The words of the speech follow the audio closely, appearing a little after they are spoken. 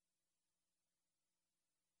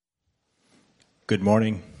Good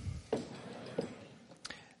morning.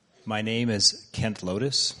 My name is Kent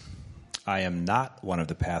Lotus. I am not one of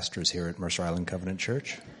the pastors here at Mercer Island Covenant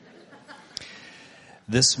Church.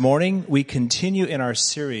 This morning, we continue in our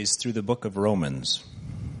series through the book of Romans.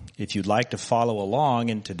 If you'd like to follow along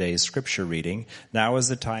in today's scripture reading, now is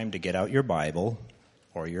the time to get out your Bible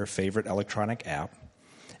or your favorite electronic app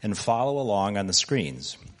and follow along on the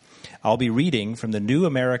screens. I'll be reading from the New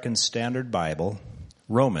American Standard Bible,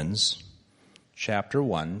 Romans chapter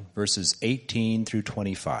 1, verses 18 through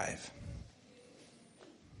 25.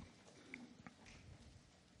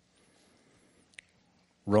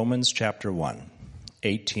 Romans chapter 1,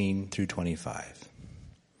 18 through 25.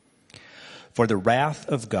 For the wrath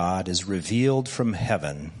of God is revealed from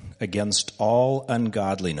heaven against all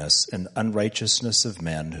ungodliness and unrighteousness of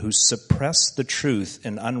men who suppress the truth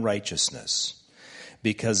in unrighteousness,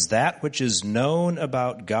 because that which is known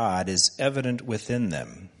about God is evident within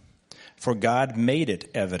them, for God made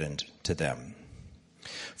it evident to them.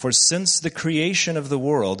 For since the creation of the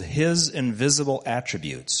world, his invisible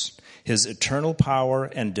attributes, his eternal power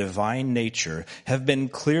and divine nature have been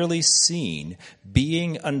clearly seen,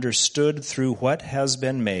 being understood through what has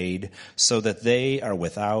been made, so that they are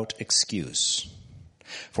without excuse.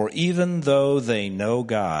 For even though they know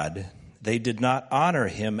God, they did not honor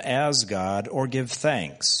him as God or give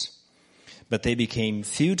thanks, but they became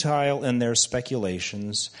futile in their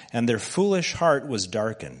speculations, and their foolish heart was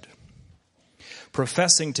darkened.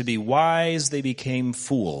 Professing to be wise, they became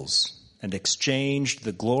fools, and exchanged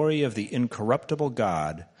the glory of the incorruptible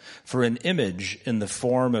God for an image in the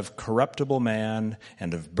form of corruptible man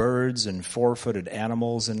and of birds and four-footed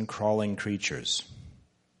animals and crawling creatures.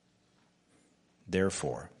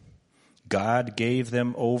 Therefore, God gave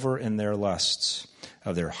them over in their lusts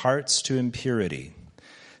of their hearts to impurity,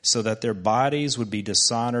 so that their bodies would be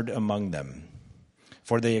dishonored among them.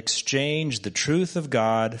 For they exchanged the truth of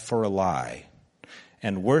God for a lie,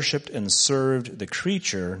 and worshipped and served the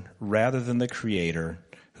creature rather than the Creator,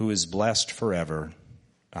 who is blessed forever.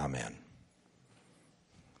 Amen.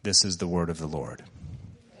 This is the word of the Lord.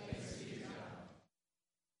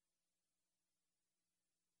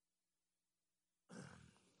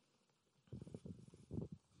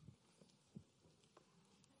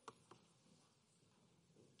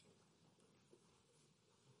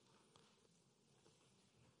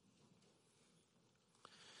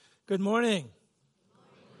 Good morning.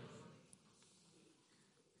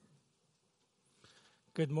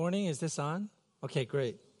 Good morning. Is this on? Okay,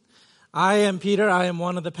 great. I am Peter. I am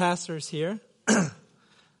one of the pastors here.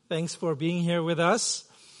 Thanks for being here with us.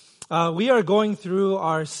 We are going through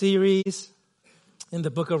our series in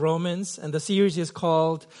the book of Romans, and the series is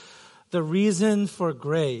called The Reason for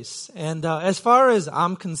Grace. And as far as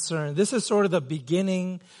I'm concerned, this is sort of the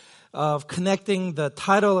beginning of connecting the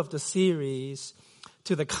title of the series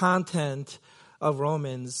to the content of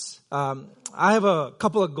Romans. I have a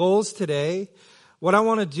couple of goals today. What I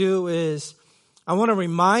want to do is I want to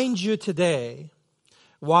remind you today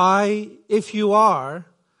why you are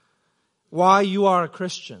a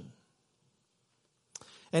Christian.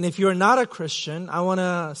 And if you're not a Christian, I want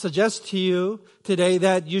to suggest to you today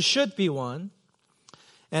that you should be one.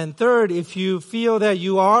 And third, if you feel that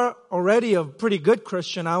you are already a pretty good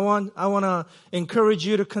Christian, I want to encourage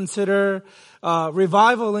you to consider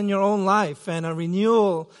revival in your own life and a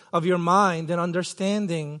renewal of your mind and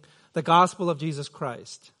understanding the gospel of Jesus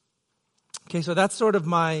Christ. Okay, so that's sort of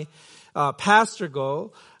my pastor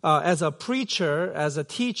goal. As a preacher, as a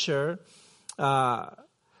teacher, let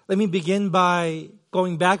me begin by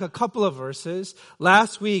going back a couple of verses.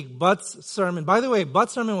 Last week, Bud's sermon. By the way,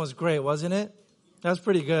 Bud's sermon was great, wasn't it? That was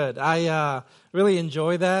pretty good. I really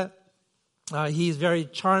enjoy that. He's very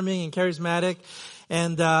charming and charismatic.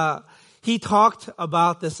 And he talked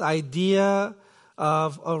about this idea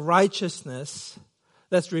of a righteousness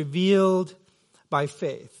that's revealed by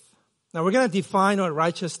faith. Now, we're going to define what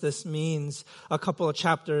righteousness means a couple of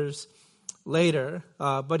chapters later.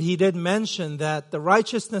 But he did mention that the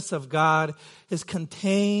righteousness of God is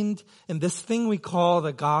contained in this thing we call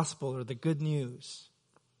the gospel or the good news.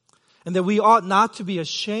 And that we ought not to be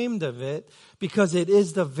ashamed of it because it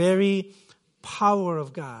is the very power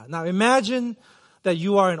of God. Now imagine that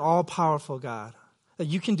you are an all-powerful God, that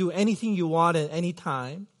you can do anything you want at any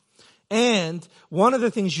time. And one of the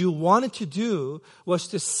things you wanted to do was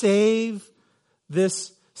to save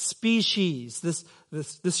this species,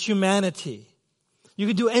 this humanity. You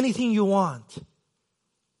can do anything you want.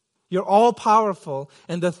 You're all-powerful,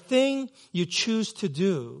 and the thing you choose to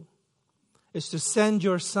do is to send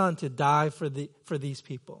your son to die for these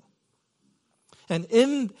people. And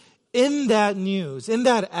in that news, in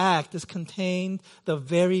that act is contained the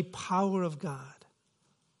very power of God.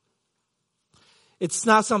 It's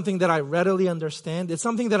not something that I readily understand. It's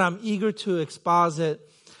something that I'm eager to exposit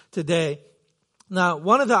today. Now,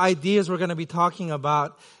 one of the ideas we're going to be talking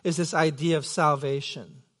about is this idea of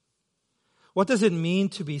salvation. What does it mean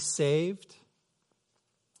to be saved?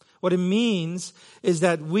 What it means is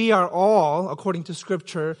that we are all, according to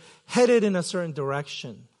Scripture, headed in a certain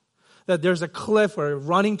direction. That there's a cliff, we're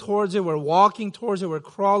running towards it, we're walking towards it, we're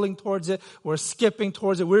crawling towards it, we're skipping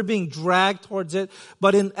towards it, we're being dragged towards it.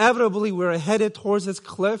 But inevitably, we're headed towards this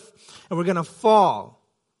cliff and we're going to fall.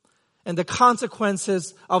 And the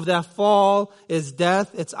consequences of that fall is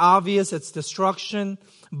death. It's obvious, it's destruction.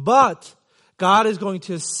 But God is going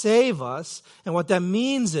to save us. And what that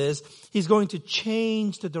means is He's going to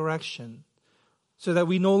change the direction so that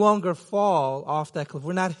we no longer fall off that cliff.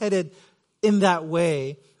 We're not headed in that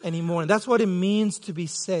way anymore. And that's what it means to be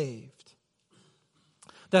saved.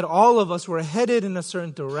 That all of us were headed in a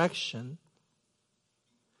certain direction.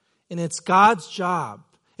 And it's God's job.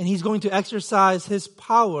 And He's going to exercise His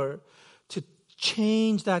power to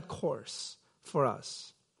change that course for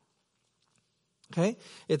us. Okay?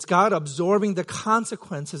 It's God absorbing the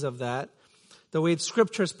consequences of that. The way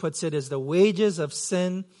Scriptures puts it is the wages of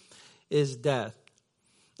sin is death.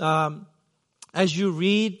 As you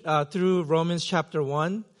read through Romans chapter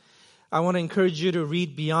 1, I want to encourage you to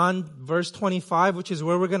read beyond verse 25, which is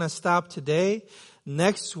where we're going to stop today.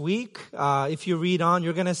 Next week, if you read on,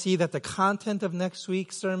 you're going to see that the content of next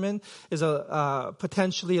week's sermon is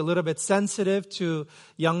potentially a little bit sensitive to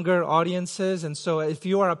younger audiences. And so if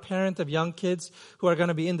you are a parent of young kids who are going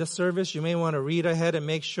to be in the service, you may want to read ahead and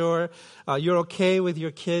make sure you're okay with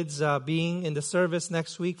your kids being in the service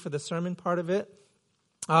next week for the sermon part of it.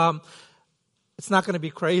 It's not going to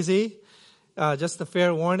be crazy, just a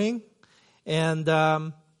fair warning. And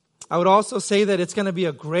I would also say that it's going to be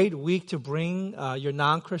a great week to bring your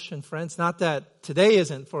non-Christian friends. Not that today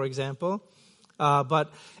isn't, for example,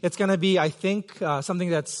 but it's going to be, I think, something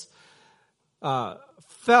that's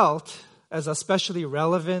felt as especially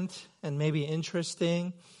relevant and maybe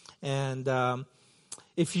interesting. And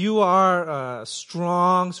if you are a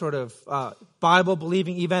strong sort of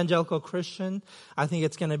Bible-believing evangelical Christian, I think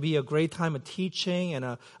it's going to be a great time of teaching and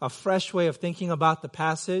a fresh way of thinking about the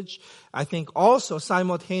passage. I think also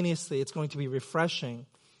simultaneously it's going to be refreshing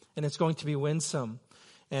and it's going to be winsome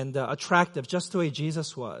and attractive, just the way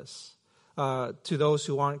Jesus was to those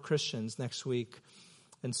who aren't Christians next week.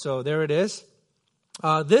 And so there it is.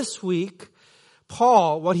 This week,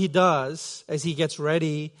 Paul, what he does as he gets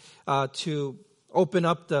ready to open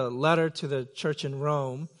up the letter to the church in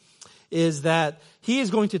Rome is that he is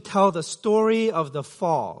going to tell the story of the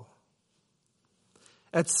fall.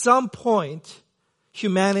 At some point,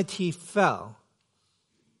 humanity fell.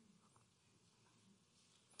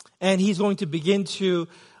 And he's going to begin to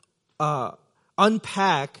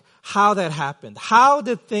unpack how that happened. How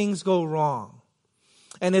did things go wrong?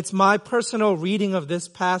 And it's my personal reading of this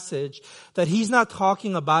passage that he's not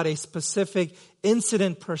talking about a specific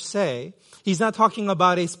incident per se. He's not talking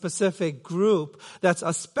about a specific group that's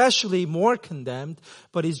especially more condemned,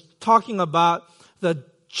 but he's talking about the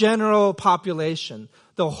general population,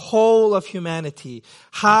 the whole of humanity.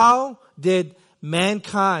 How did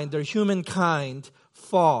mankind or humankind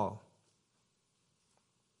fall?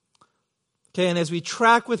 Okay, and as we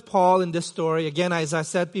track with Paul in this story, again, as I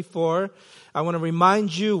said before, I want to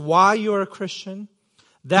remind you why you're a Christian,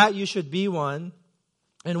 that you should be one,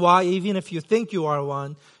 and why even if you think you are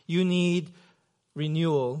one, you need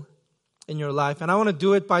renewal in your life. And I want to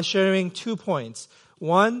do it by sharing 2 points.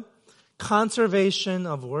 One, conservation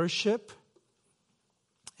of worship.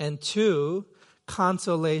 And 2,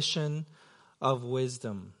 consolation of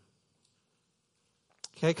wisdom.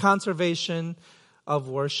 Okay, conservation of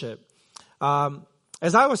worship.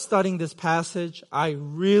 As I was studying this passage, I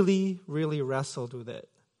really, really wrestled with it.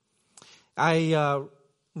 I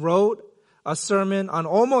wrote a sermon on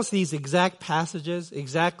almost these exact passages,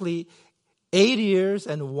 exactly 8 years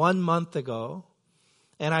and 1 month ago.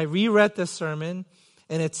 And I reread this sermon,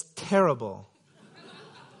 and it's terrible.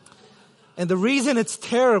 And the reason it's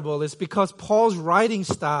terrible is because Paul's writing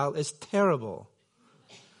style is terrible.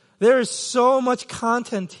 There is so much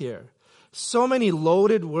content here. So many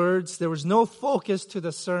loaded words. There was no focus to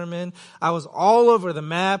the sermon. I was all over the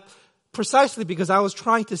map precisely because I was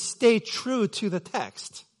trying to stay true to the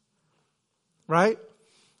text. Right?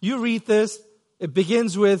 You read this, it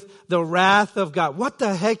begins with the wrath of God. What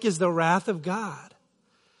the heck is the wrath of God?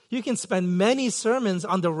 You can spend many sermons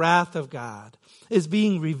on the wrath of God. It's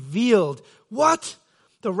being revealed. What?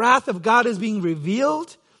 The wrath of God is being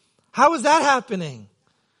revealed? How is that happening?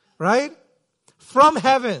 Right? From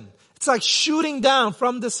heaven. It's like shooting down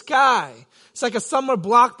from the sky. It's like a summer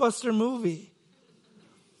blockbuster movie.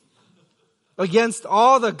 against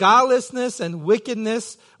all the godlessness and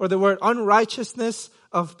wickedness, or the word unrighteousness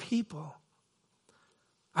of people.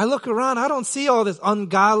 I look around, I don't see all this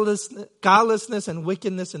godlessness and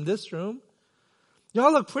wickedness in this room.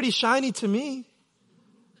 Y'all look pretty shiny to me.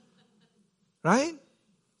 Right?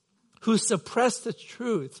 Who suppress the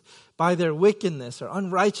truth by their wickedness or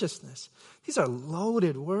unrighteousness. These are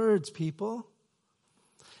loaded words, people.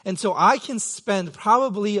 And so I can spend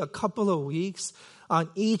probably a couple of weeks on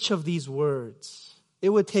each of these words. It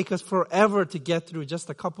would take us forever to get through just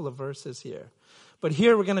a couple of verses here. But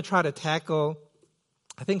here we're going to try to tackle,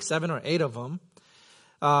 I think, 7 or 8 of them.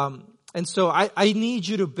 And so I need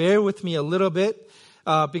you to bear with me a little bit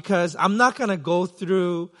because I'm not going to go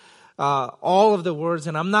through all of the words,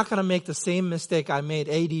 and I'm not going to make the same mistake I made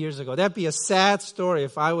 80 years ago. That'd be a sad story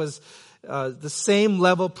if I was the same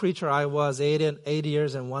level preacher I was 80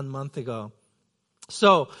 years and 1 month ago.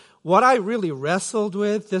 So what I really wrestled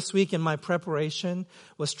with this week in my preparation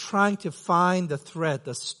was trying to find the thread,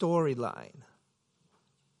 the storyline.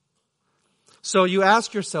 So you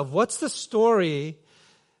ask yourself, what's the story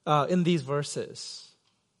in these verses?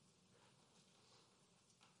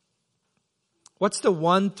 What's the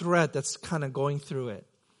one thread that's kind of going through it?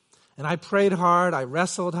 And I prayed hard, I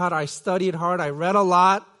wrestled hard, I studied hard, I read a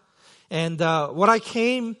lot. And what I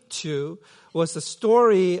came to was the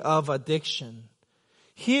story of addiction.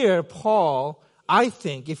 Here, Paul, I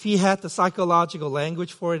think, if he had the psychological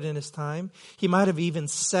language for it in his time, he might have even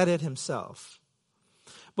said it himself.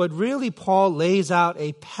 But really, Paul lays out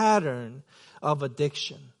a pattern of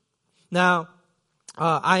addiction. Now,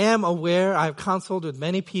 I am aware, I've counseled with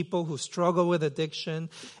many people who struggle with addiction.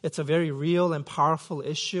 It's a very real and powerful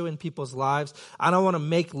issue in people's lives. I don't want to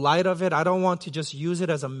make light of it. I don't want to just use it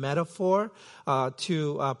as a metaphor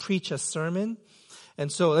to preach a sermon. And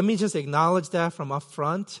so let me just acknowledge that from up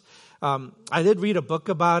front. I did read a book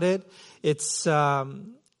about it. It's a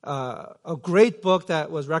great book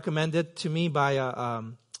that was recommended to me by a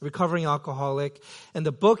recovering alcoholic. And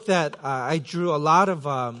the book that I drew a lot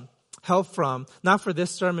of help from, not for this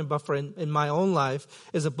sermon, but for in my own life,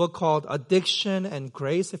 is a book called Addiction and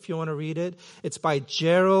Grace, if you want to read it. It's by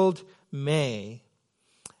Gerald May.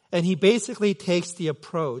 And he basically takes the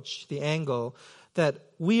approach, the angle, that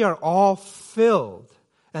we are all filled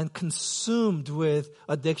and consumed with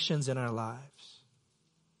addictions in our lives.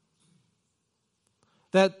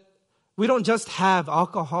 That we don't just have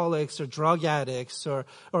alcoholics or drug addicts or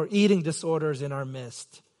eating disorders in our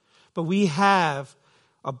midst, but we have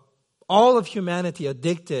all of humanity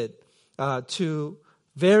addicted to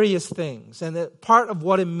various things. And part of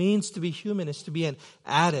what it means to be human is to be an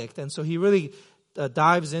addict. And so he really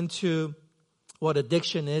dives into what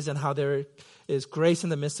addiction is and how there is grace in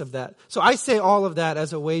the midst of that. So I say all of that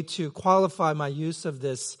as a way to qualify my use of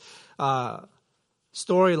this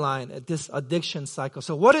storyline, this addiction cycle.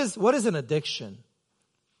 So what is an addiction?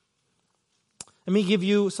 Let me give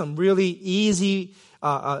you some really easy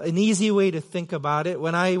an easy way to think about it.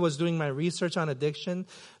 When I was doing my research on addiction,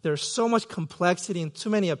 there's so much complexity and too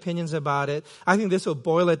many opinions about it. I think this will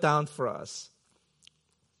boil it down for us.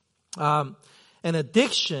 An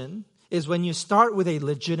addiction is when you start with a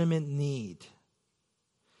legitimate need.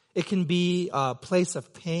 It can be a place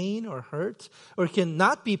of pain or hurt, or it can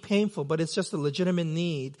not be painful, but it's just a legitimate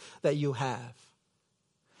need that you have.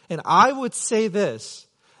 And I would say this,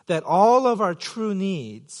 that all of our true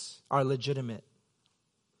needs are legitimate.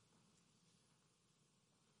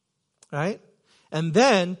 Right? And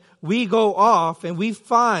then we go off and we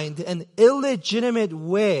find an illegitimate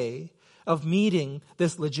way of meeting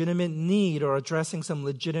this legitimate need or addressing some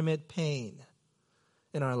legitimate pain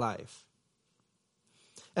in our life.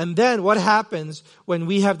 And then what happens when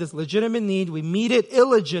we have this legitimate need, we meet it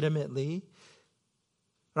illegitimately,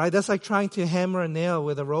 right? That's like trying to hammer a nail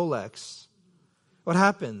with a Rolex. What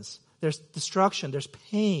happens? There's destruction, there's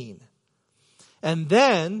pain. And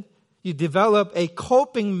then you develop a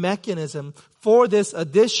coping mechanism for this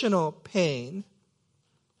additional pain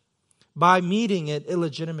by meeting it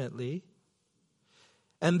illegitimately.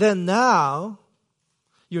 And then now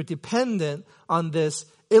you're dependent on this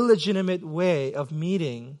illegitimate way of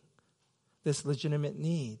meeting this legitimate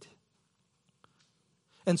need.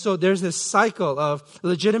 And so there's this cycle of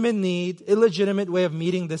legitimate need, illegitimate way of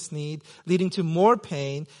meeting this need, leading to more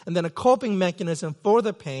pain, and then a coping mechanism for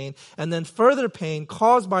the pain, and then further pain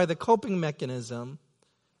caused by the coping mechanism.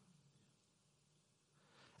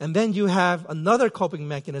 And then you have another coping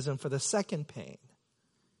mechanism for the second pain.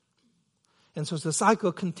 And so the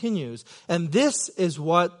cycle continues. And this is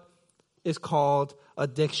what is called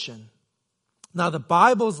addiction. Now, the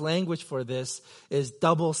Bible's language for this is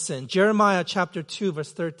double sin. Jeremiah chapter 2,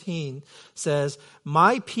 verse 13 says,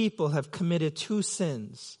 "My people have committed two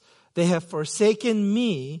sins. They have forsaken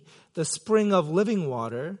me, the spring of living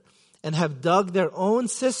water, and have dug their own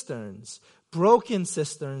cisterns, broken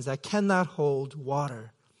cisterns that cannot hold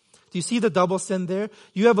water." Do you see the double sin there?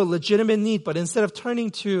 You have a legitimate need, but instead of turning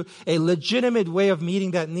to a legitimate way of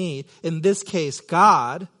meeting that need, in this case,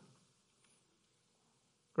 God,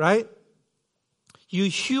 right? You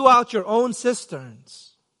hew out your own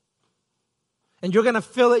cisterns. And you're going to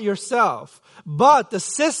fill it yourself. But the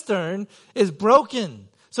cistern is broken.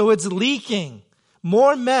 So it's leaking.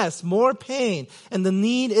 More mess, more pain. And the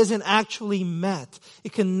need isn't actually met.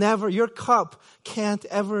 Your cup can't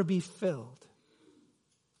ever be filled.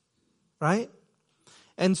 Right?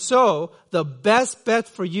 And so, the best bet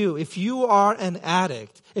for you, if you are an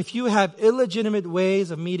addict, if you have illegitimate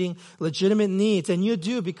ways of meeting legitimate needs, and you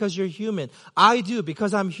do because you're human, I do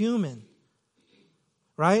because I'm human,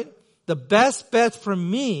 right? The best bet for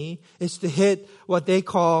me is to hit what they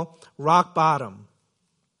call rock bottom.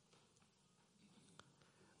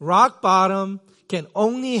 Rock bottom can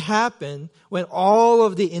only happen when all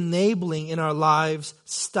of the enabling in our lives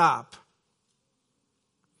stop.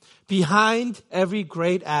 Behind every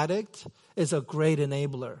great addict is a great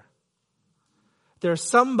enabler. There's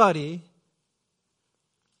somebody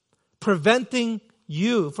preventing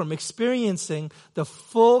you from experiencing the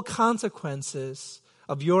full consequences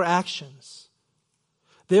of your actions.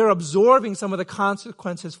 They're absorbing some of the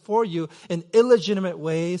consequences for you in illegitimate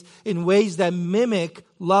ways, in ways that mimic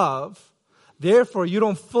love. Therefore, you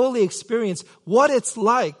don't fully experience what it's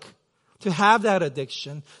like to have that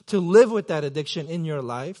addiction, to live with that addiction in your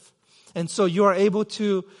life. And so you are able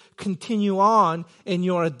to continue on in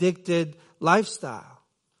your addicted lifestyle.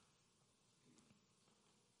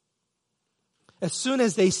 As soon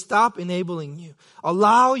as they stop enabling you,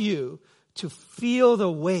 allow you to feel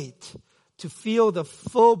the weight, to feel the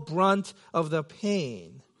full brunt of the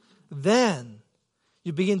pain, then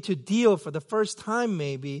you begin to deal for the first time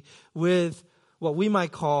maybe with what we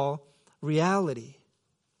might call reality.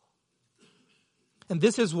 And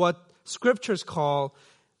this is what scriptures call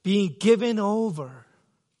being given over.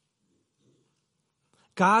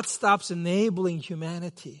 God stops enabling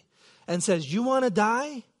humanity and says, you want to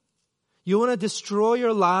die? You want to destroy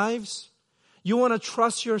your lives? You want to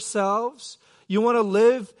trust yourselves? You want to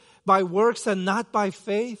live by works and not by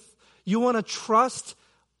faith? You want to trust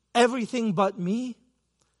everything but me?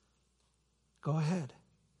 Go ahead.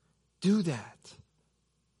 Do that.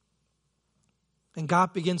 And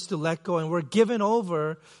God begins to let go, and we're given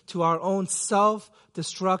over to our own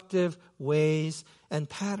self-destructive ways and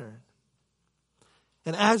pattern.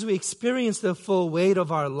 And as we experience the full weight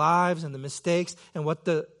of our lives and the mistakes and what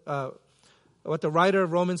the writer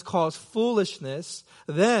of Romans calls foolishness,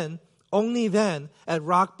 then, only then, at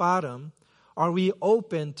rock bottom, are we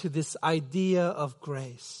open to this idea of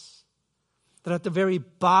grace. That at the very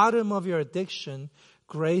bottom of your addiction,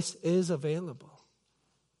 grace is available.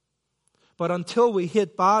 But until we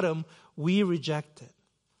hit bottom, we reject it.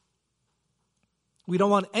 We don't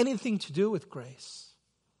want anything to do with grace.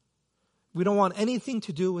 We don't want anything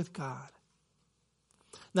to do with God.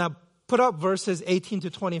 Now, put up verses 18 to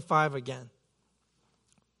 25 again.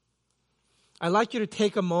 I'd like you to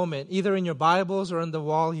take a moment, either in your Bibles or on the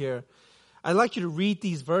wall here. I'd like you to read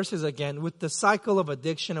these verses again with the cycle of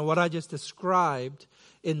addiction and what I just described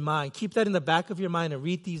in mind. Keep that in the back of your mind and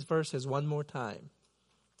read these verses one more time.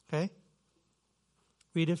 Okay?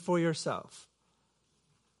 Read it for yourself.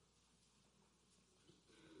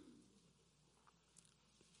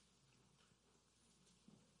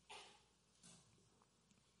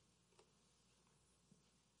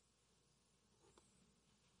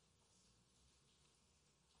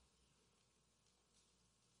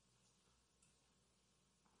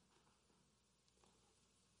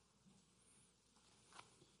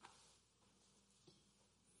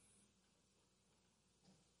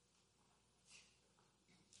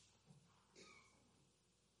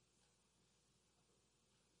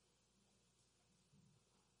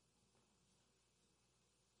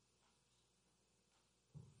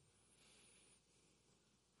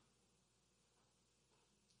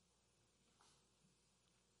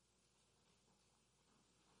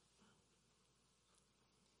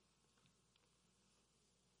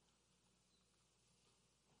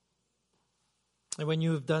 And when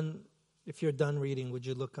you have done, if you're done reading, would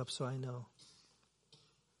you look up so I know?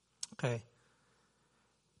 Okay.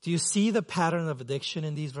 Do you see the pattern of addiction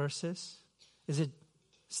in these verses? Is it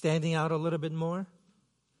standing out a little bit more?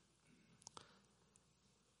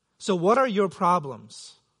 So what are your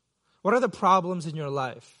problems? What are the problems in your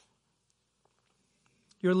life?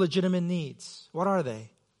 your legitimate needs. What are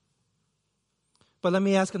they? But let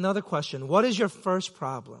me ask another question. What is your first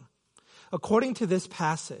problem? According to this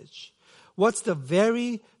passage, what's the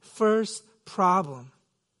very first problem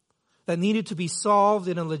that needed to be solved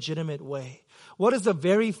in a legitimate way? What is the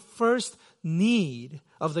very first need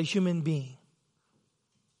of the human being?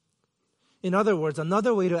 In other words,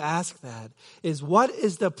 another way to ask that is, what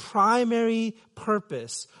is the primary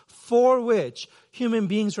purpose for which human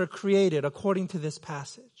beings were created according to this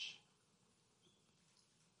passage?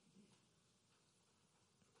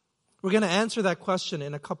 We're going to answer that question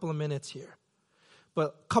in a couple of minutes here.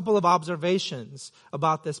 But a couple of observations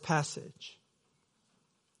about this passage.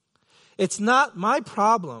 It's not my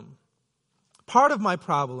problem. Part of my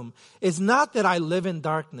problem is not that I live in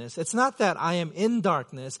darkness. It's not that I am in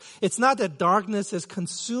darkness. It's not that darkness is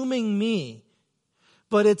consuming me.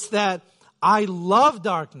 But it's that I love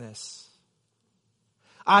darkness.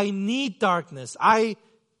 I need darkness. I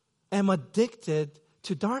am addicted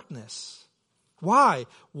to darkness. Why?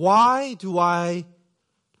 Why do I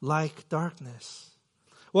like darkness?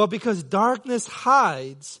 Well, because darkness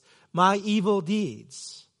hides my evil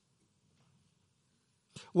deeds.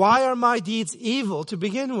 Why are my deeds evil to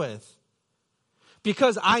begin with?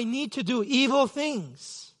 Because I need to do evil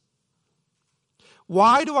things.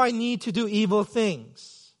 Why do I need to do evil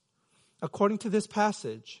things? According to this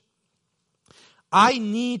passage, I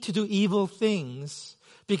need to do evil things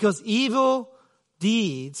because evil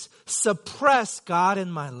deeds suppress God in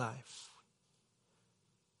my life.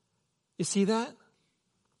 You see that?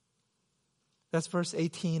 That's verse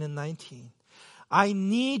 18 and 19. I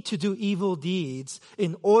need to do evil deeds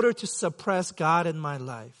in order to suppress God in my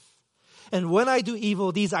life. And when I do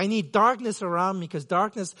evil deeds, I need darkness around me because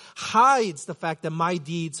darkness hides the fact that my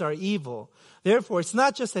deeds are evil. Therefore, it's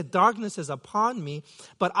not just that darkness is upon me,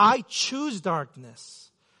 but I choose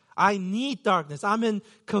darkness. I need darkness. I'm in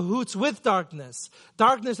cahoots with darkness.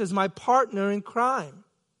 Darkness is my partner in crime.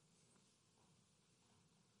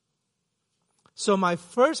 So my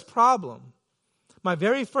very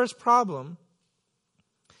first problem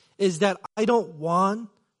is that I don't want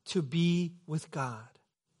to be with God.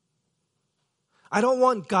 I don't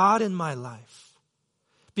want God in my life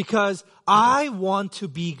because I want to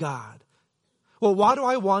be God. Well, why do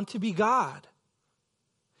I want to be God?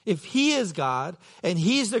 If He is God and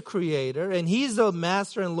He's the Creator and He's the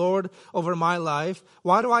Master and Lord over my life,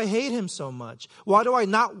 why do I hate Him so much? Why do I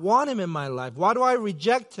not want Him in my life? Why do I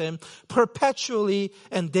reject Him perpetually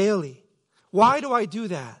and daily? Why do I do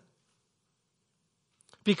that?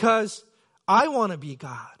 Because I want to be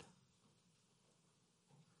God.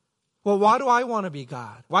 Well, why do I want to be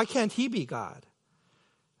God? Why can't He be God?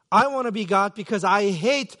 I want to be God because I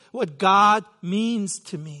hate what God means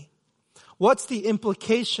to me. What's the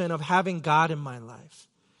implication of having God in my life?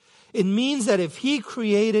 It means that if He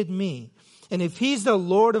created me, and if He's the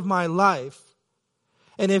Lord of my life,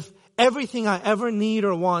 and if everything I ever need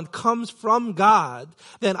or want comes from God,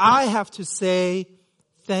 then I have to say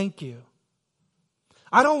thank you.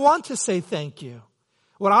 I don't want to say thank you.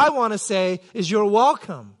 What I want to say is you're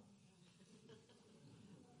welcome.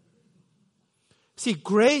 See,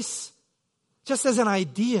 grace, just as an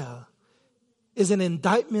idea, is an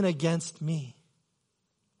indictment against me.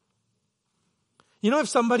 You know, if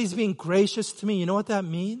somebody's being gracious to me, you know what that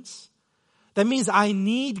means? That means I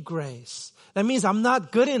need grace. That means I'm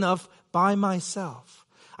not good enough by myself.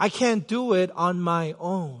 I can't do it on my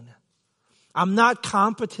own. I'm not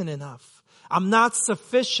competent enough. I'm not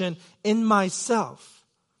sufficient in myself.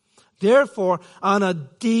 Therefore, on a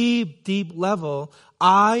deep, deep level,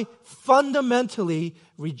 I fundamentally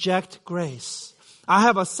reject grace. I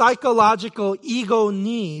have a psychological ego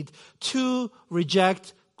need to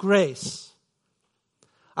reject grace.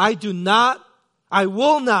 I choose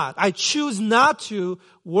not to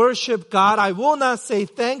worship God. I will not say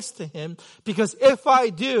thanks to Him because if I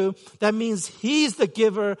do, that means He's the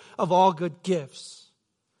giver of all good gifts.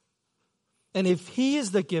 And if He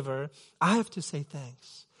is the giver, I have to say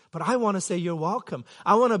thanks. But I want to say you're welcome.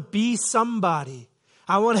 I want to be somebody.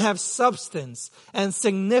 I want to have substance and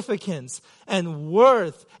significance and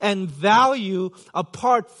worth and value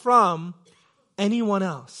apart from anyone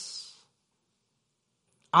else.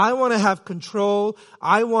 I want to have control.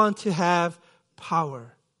 I want to have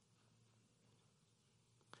power.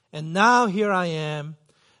 And now here I am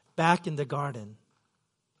back in the garden.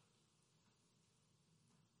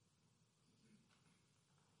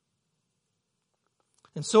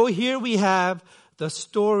 And so here we have the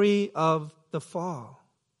story of the fall.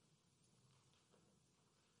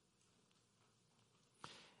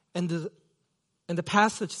 And the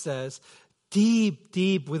passage says, deep,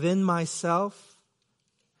 deep within myself,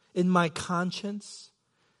 in my conscience,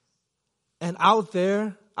 and out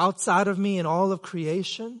there, outside of me in all of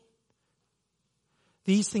creation,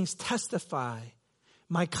 these things testify.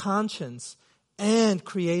 My conscience and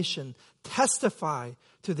creation testify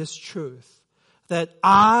to this truth, that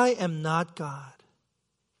I am not God,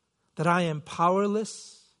 that I am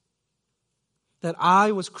powerless, that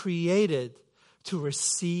I was created to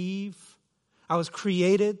receive. I was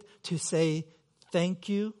created to say thank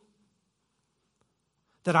you.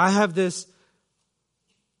 That I have this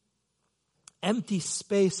empty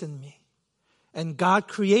space in me. And God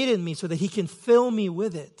created me so that He can fill me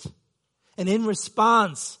with it. And in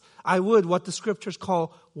response, I would, what the scriptures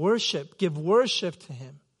call worship, give worship to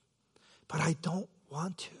Him. But I don't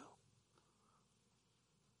want to.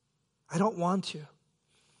 I don't want to.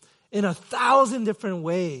 In 1,000 different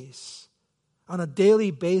ways, on a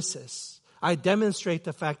daily basis, I demonstrate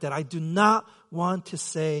the fact that I do not want to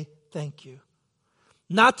say thank you.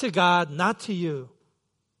 Not to God, not to you.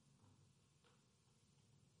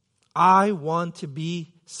 I want to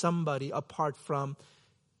be somebody apart from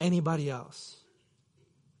anybody else.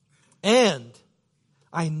 And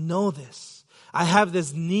I know this. I have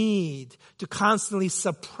this need to constantly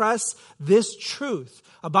suppress this truth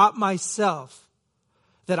about myself,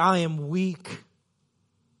 that I am weak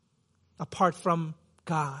apart from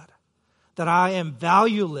God. That I am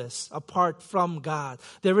valueless apart from God.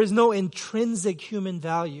 There is no intrinsic human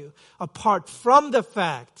value apart from the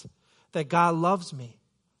fact that God loves me.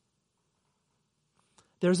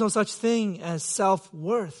 There's no such thing as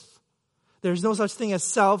self-worth. There's no such thing as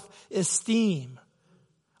self-esteem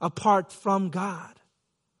apart from God.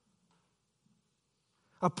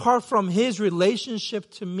 Apart from His relationship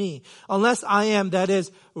to me, unless I am, that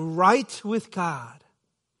is, right with God,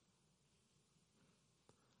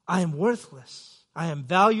 I am worthless. I am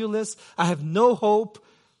valueless. I have no hope.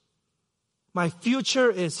 My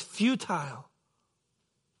future is futile.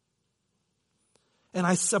 And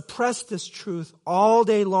I suppress this truth all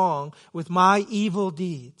day long with my evil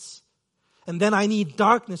deeds. And then I need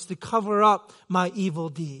darkness to cover up my evil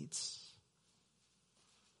deeds.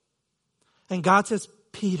 And God says,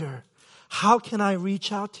 Peter, how can I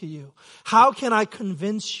reach out to you? How can I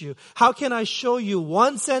convince you? How can I show you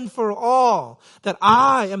once and for all that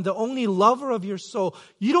I am the only lover of your soul?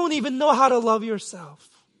 You don't even know how to love yourself.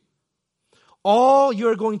 All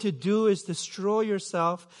you're going to do is destroy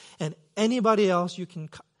yourself and anybody else you can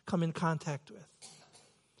come in contact with.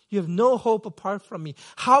 You have no hope apart from me.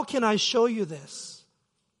 How can I show you this?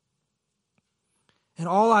 And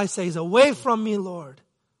all I say is, away from me, Lord.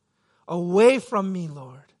 Away from me,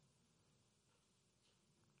 Lord.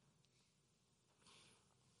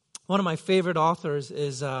 One of my favorite authors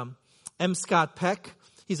is M. Scott Peck.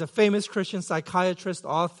 He's a famous Christian psychiatrist,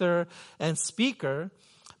 author, and speaker.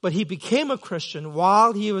 But he became a Christian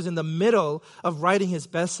while he was in the middle of writing his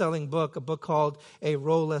best-selling book, a book called A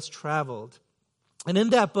Road Less Traveled. And in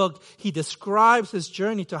that book, he describes his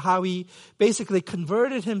journey to how he basically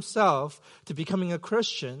converted himself to becoming a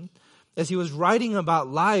Christian as he was writing about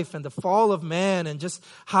life and the fall of man and just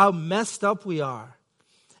how messed up we are.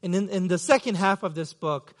 And in the second half of this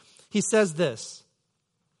book, he says this.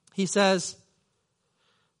 He says,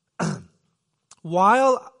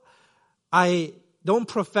 while I don't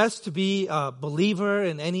profess to be a believer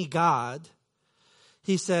in any God,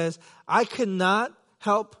 he says, I could not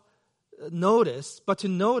help but to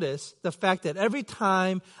notice the fact that every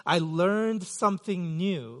time I learned something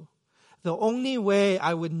new, the only way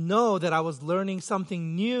I would know that I was learning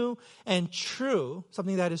something new and true,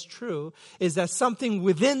 something that is true, is that something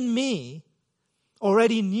within me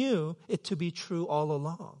already knew it to be true all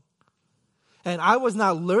along. And I was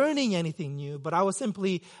not learning anything new, but I was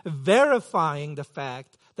simply verifying the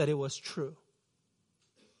fact that it was true.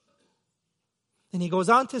 And he goes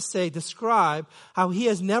on to describe how he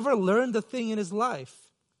has never learned a thing in his life,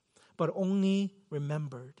 but only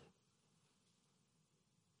remembered.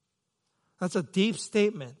 That's a deep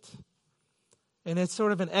statement. And it's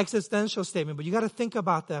sort of an existential statement, but you got to think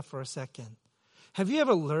about that for a second. Have you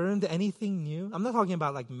ever learned anything new? I'm not talking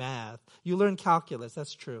about like math. You learn calculus,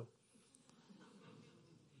 that's true.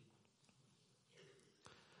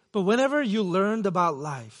 But whenever you learned about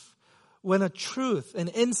life, when a truth, an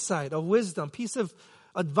insight, a wisdom, piece of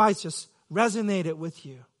advice just resonated with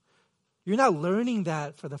you, you're not learning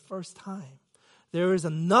that for the first time. There is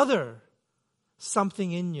another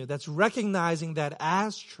something in you that's recognizing that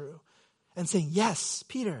as true and saying, yes,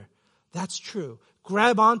 Peter, that's true.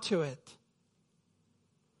 Grab onto it.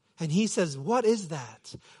 And he says, what is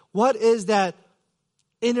that? What is that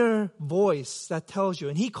inner voice that tells you?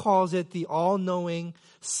 And he calls it the all-knowing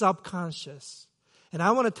subconscious. And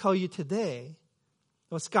I want to tell you today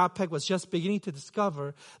what Scott Peck was just beginning to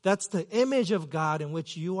discover, that's the image of God in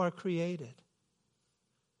which you are created.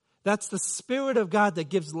 That's the Spirit of God that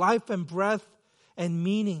gives life and breath and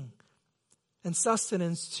meaning and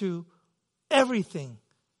sustenance to everything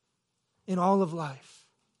in all of life.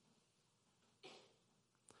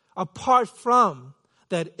 Apart from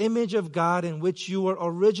that image of God in which you were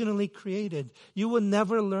originally created, you will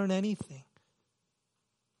never learn anything.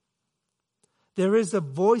 There is a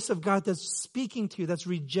voice of God that's speaking to you, that's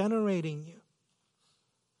regenerating you.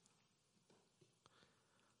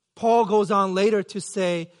 Paul goes on later to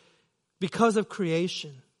say, because of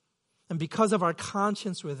creation and because of our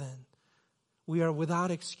conscience within, we are without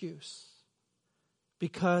excuse.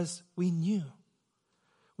 Because we knew.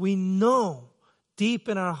 We know deep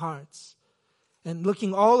in our hearts and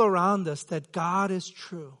looking all around us that God is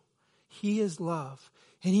true. He is love.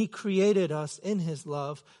 And He created us in His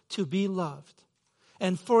love to be loved.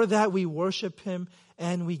 And for that we worship Him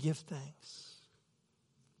and we give thanks.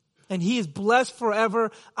 And He is blessed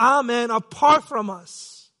forever. Amen. Apart from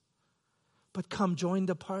us. But come join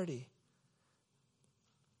the party.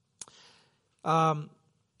 About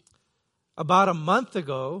a month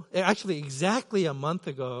ago, actually exactly a month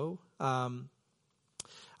ago,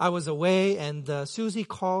 I was away and Susie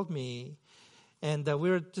called me and we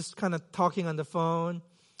were just kind of talking on the phone.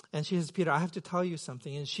 And she says, Peter, I have to tell you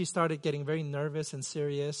something. And she started getting very nervous and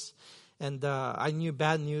serious. And I knew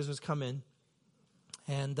bad news was coming.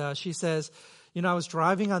 And she says, I was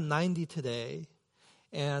driving on 90 today.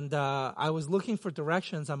 And I was looking for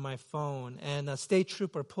directions on my phone. And a state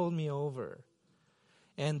trooper pulled me over.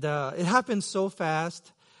 And it happened so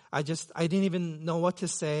fast. I didn't even know what to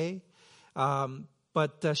say.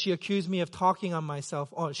 But she accused me of talking on my cell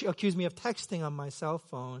phone. She accused me of texting on my cell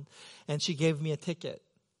phone. And she gave me a ticket.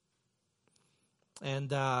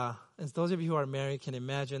 And as those of you who are married can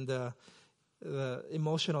imagine the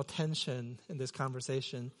emotional tension in this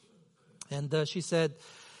conversation. And she said,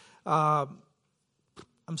 I'm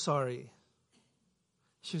sorry.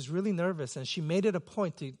 She was really nervous, and she made it a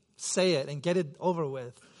point to say it and get it over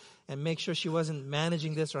with and make sure she wasn't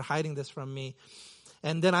managing this or hiding this from me.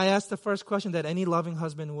 And then I asked the first question that any loving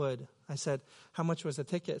husband would. I said, how much was the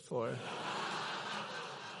ticket for?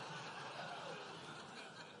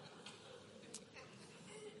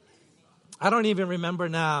 I don't even remember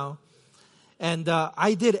now. And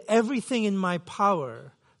I did everything in my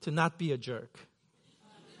power to not be a jerk.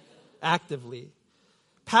 Actively.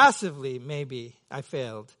 Passively, maybe, I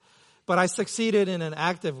failed. But I succeeded in an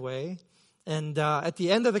active way. And at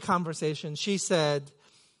the end of the conversation, she said,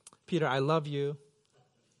 Peter, I love you.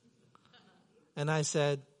 And I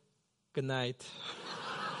said, good night.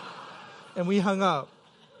 And we hung up.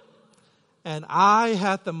 And I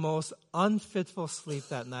had the most unfitful sleep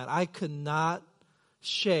that night. I could not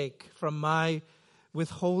shake from my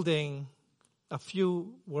withholding a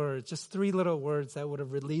few words, just 3 little words that would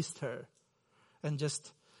have released her and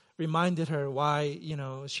just reminded her why,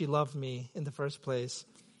 she loved me in the first place.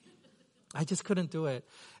 I just couldn't do it.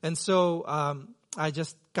 And so I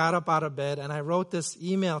just got up out of bed and I wrote this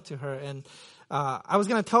email to her. And I was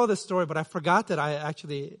going to tell this story, but I forgot that I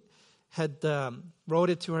actually had wrote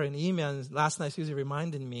it to her in email. And last night, Susie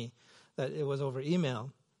reminded me that it was over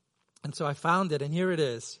email. And so I found it, and here it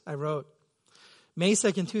is. I wrote, May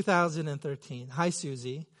 2nd, 2013. Hi,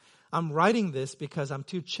 Susie. I'm writing this because I'm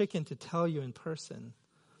too chicken to tell you in person.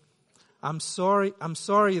 I'm sorry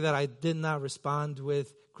that I did not respond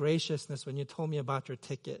with graciousness when you told me about your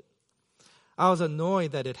ticket. I was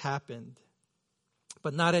annoyed that it happened,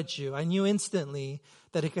 but not at you. I knew instantly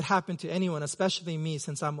that it could happen to anyone, especially me,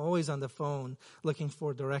 since I'm always on the phone looking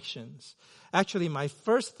for directions. Actually, my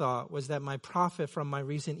first thought was that my profit from my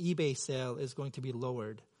recent eBay sale is going to be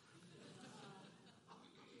lowered.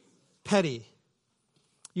 Petty.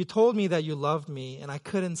 You told me that you loved me, and I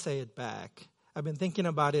couldn't say it back. I've been thinking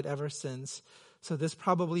about it ever since, so this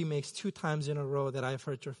probably makes 2 times in a row that I've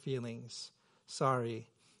hurt your feelings. Sorry.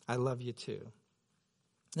 I love you too.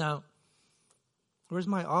 Now, where's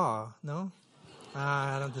my awe? No?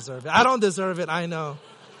 I don't deserve it. I don't deserve it, I know.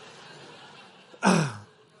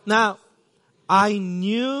 Now, I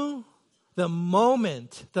knew the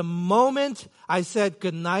moment I said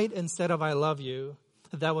good night instead of I love you,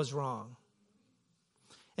 that was wrong.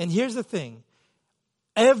 And here's the thing.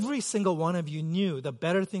 Every single one of you knew the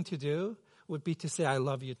better thing to do would be to say I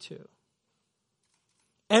love you too.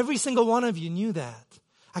 Every single one of you knew that.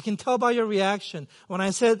 I can tell by your reaction. When I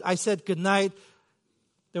said good night,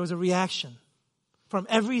 there was a reaction from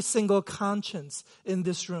every single conscience in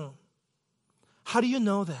this room. How do you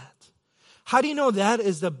know that? How do you know that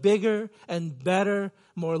is the bigger and better,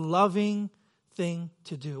 more loving thing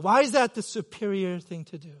to do. Why is that the superior thing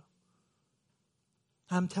to do?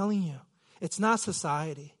 I'm telling you, it's not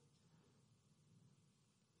society.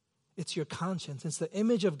 It's your conscience. It's the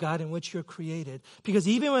image of God in which you're created. Because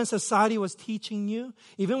even when society was teaching you,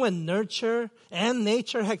 even when nurture and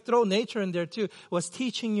nature, heck, throw nature in there too, was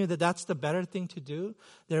teaching you that that's the better thing to do,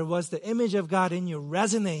 there was the image of God in you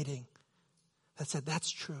resonating that said, that's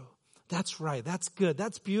true, that's right, that's good,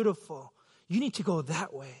 that's beautiful. You need to go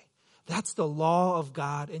that way. That's the law of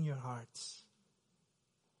God in your hearts.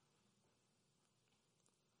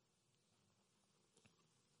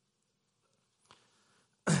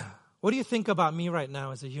 What do you think about me right now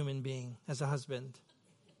as a human being, as a husband?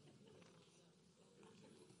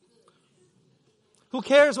 Who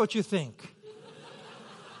cares what you think?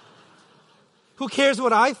 Who cares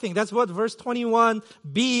what I think? That's what verse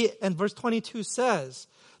 21b and verse 22 says.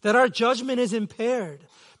 That our judgment is impaired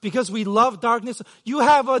because we love darkness. You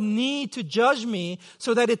have a need to judge me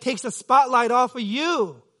so that it takes the spotlight off of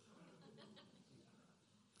you.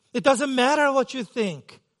 It doesn't matter what you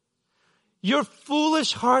think. Your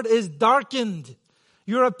foolish heart is darkened.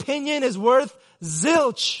 Your opinion is worth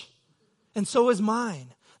zilch. And so is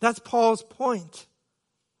mine. That's Paul's point.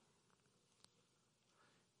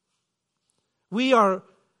 We are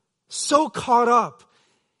so caught up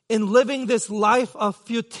in living this life of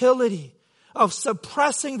futility, of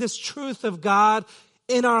suppressing this truth of God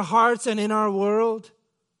in our hearts and in our world.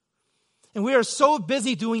 And we are so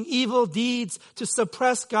busy doing evil deeds to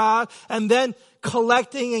suppress God and then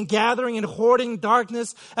collecting and gathering and hoarding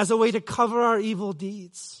darkness as a way to cover our evil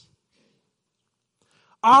deeds.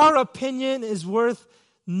 Our opinion is worth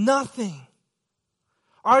nothing.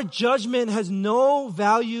 Our judgment has no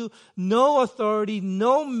value, no authority,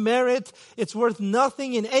 no merit. It's worth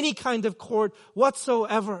nothing in any kind of court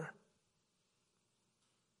whatsoever.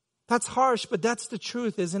 That's harsh, but that's the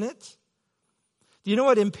truth, isn't it? Do you know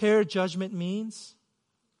what impaired judgment means?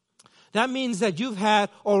 That means that you've had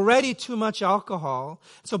already too much alcohol.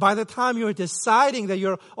 So by the time you're deciding that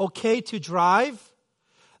you're okay to drive,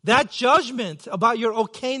 that judgment about your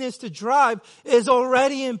okayness to drive is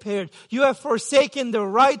already impaired. You have forsaken the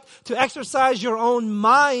right to exercise your own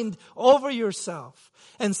mind over yourself.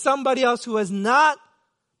 And somebody else who has not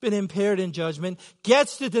been impaired in judgment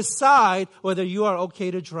gets to decide whether you are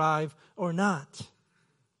okay to drive or not.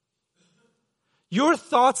 Your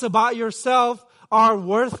thoughts about yourself are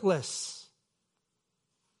worthless.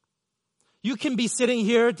 You can be sitting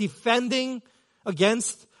here defending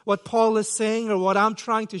against what Paul is saying or what I'm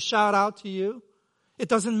trying to shout out to you. It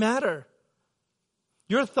doesn't matter.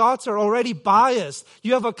 Your thoughts are already biased.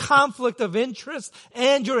 You have a conflict of interest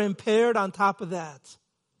and you're impaired on top of that.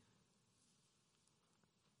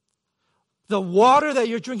 The water that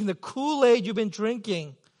you're drinking, the Kool-Aid you've been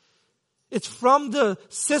drinking, it's from the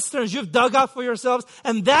cisterns you've dug out for yourselves,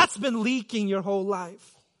 and that's been leaking your whole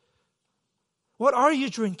life. What are you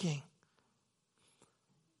drinking?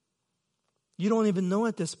 You don't even know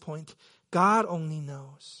at this point. God only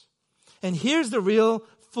knows. And here's the real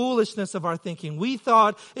foolishness of our thinking. We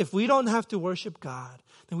thought if we don't have to worship God,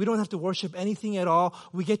 then we don't have to worship anything at all.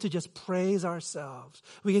 We get to just praise ourselves.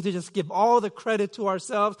 We get to just give all the credit to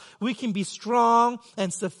ourselves. We can be strong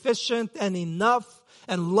and sufficient and enough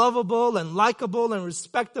and lovable and likable and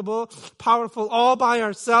respectable, powerful all by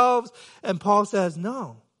ourselves. And Paul says,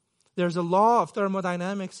 no, there's a law of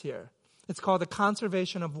thermodynamics here. It's called the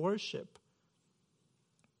conservation of worship.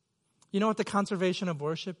 You know what the conservation of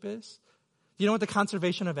worship is? Do you know what the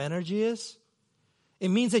conservation of energy is? It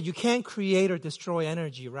means that you can't create or destroy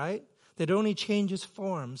energy, right? That only changes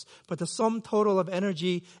forms, but the sum total of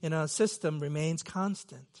energy in a system remains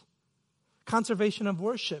constant. Conservation of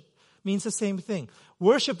worship means the same thing.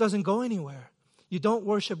 Worship doesn't go anywhere. You don't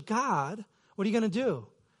worship God, what are you going to do?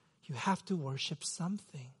 You have to worship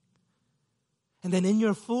something. And then in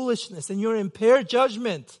your foolishness, in your impaired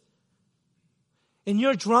judgment, in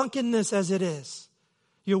your drunkenness as it is,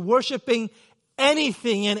 you're worshiping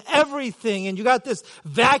anything and everything, and you got this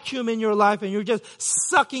vacuum in your life, and you're just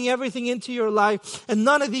sucking everything into your life, and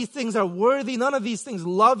none of these things are worthy. None of these things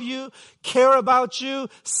love you, care about you,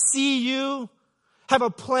 see you, have a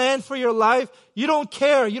plan for your life. You don't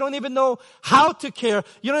care. You don't even know how to care.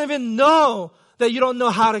 You don't even know that you don't know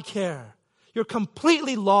how to care. You're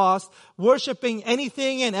completely lost, worshiping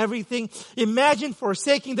anything and everything. Imagine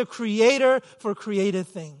forsaking the Creator for created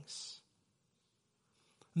things.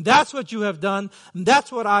 That's what you have done. And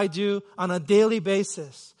that's what I do on a daily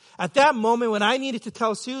basis. At that moment when I needed to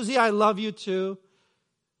tell Susie I love you too,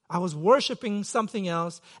 I was worshiping something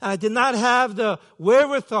else, and I did not have the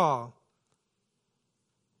wherewithal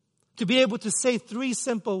To be able to say 3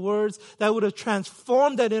 simple words that would have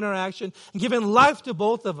transformed that interaction and given life to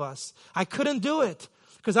both of us. I couldn't do it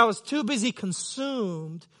because I was too busy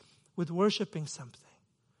consumed with worshiping something.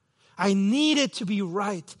 I needed to be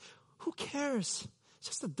right. Who cares? It's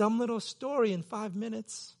just a dumb little story in 5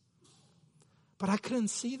 minutes. But I couldn't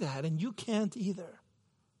see that, and you can't either.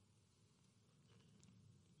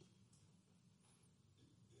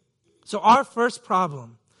 So our first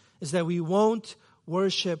problem is that we won't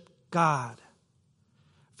worship God.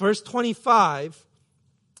 Verse 25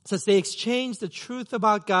 says they exchanged the truth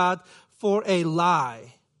about God for a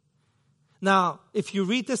lie. Now, if you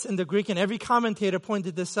read this in the Greek, and every commentator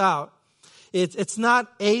pointed this out, it's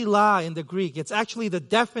not a lie in the Greek. It's actually the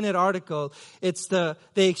definite article.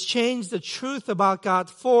 They exchanged the truth about God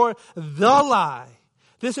for the lie.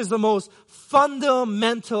 This is the most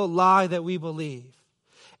fundamental lie that we believe.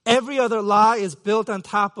 Every other lie is built on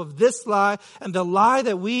top of this lie, and the lie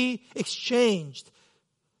that we exchanged,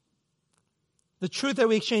 the truth that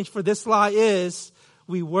we exchanged for this lie is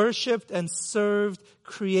we worshiped and served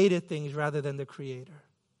created things rather than the Creator.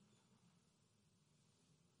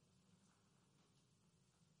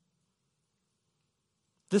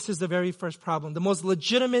 This is the very first problem, the most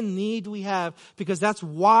legitimate need we have, because that's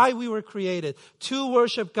why we were created, to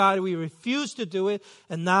worship God. We refuse to do it,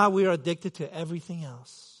 and now we are addicted to everything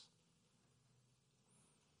else.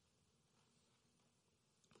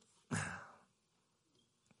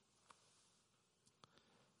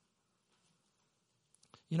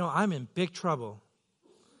 You know, I'm in big trouble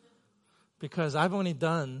because I've only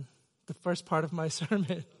done the first part of my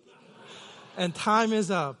sermon. And time is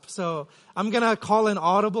up. So I'm going to call an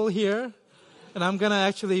audible here. And I'm going to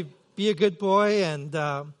actually be a good boy and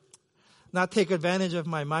not take advantage of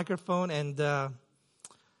my microphone and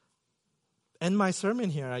end my sermon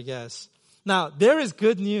here, I guess. Now, there is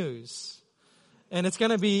good news. And it's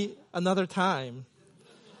going to be another time.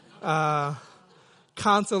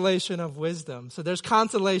 Consolation of wisdom. So there's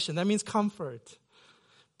consolation. That means comfort.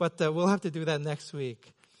 But we'll have to do that next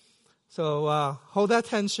week. So hold that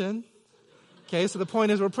tension. Okay, so the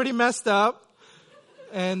point is we're pretty messed up.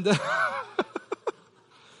 And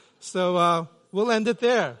so we'll end it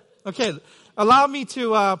there. Okay, allow me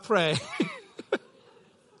to pray.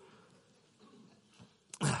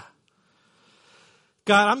 God,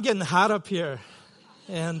 I'm getting hot up here.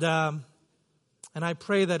 And I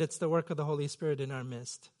pray that it's the work of the Holy Spirit in our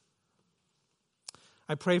midst.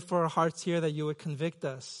 I pray for our hearts here that you would convict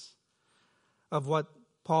us of what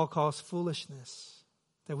Paul calls foolishness,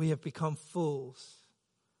 that we have become fools.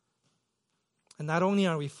 And not only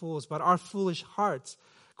are we fools, but our foolish hearts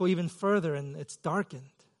go even further and it's darkened.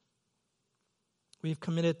 We've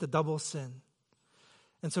committed the double sin.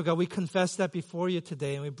 And so God, we confess that before you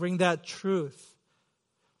today, and we bring that truth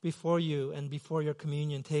before you and before your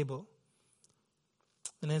communion table.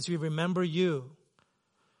 And as we remember you,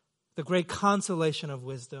 the great consolation of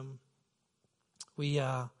wisdom, we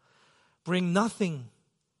bring nothing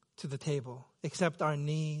to the table except our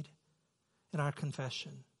need and our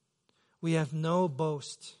confession. We have no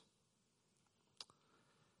boast,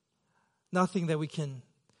 nothing that we can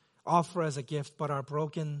offer as a gift but our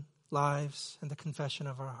broken lives and the confession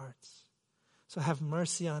of our hearts. So have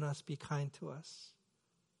mercy on us, be kind to us.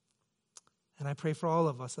 And I pray for all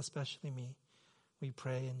of us, especially me. We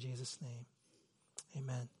pray in Jesus' name.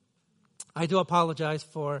 Amen. I do apologize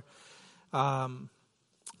for, but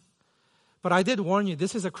I did warn you,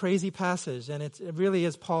 this is a crazy passage, and it really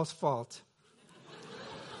is Paul's fault.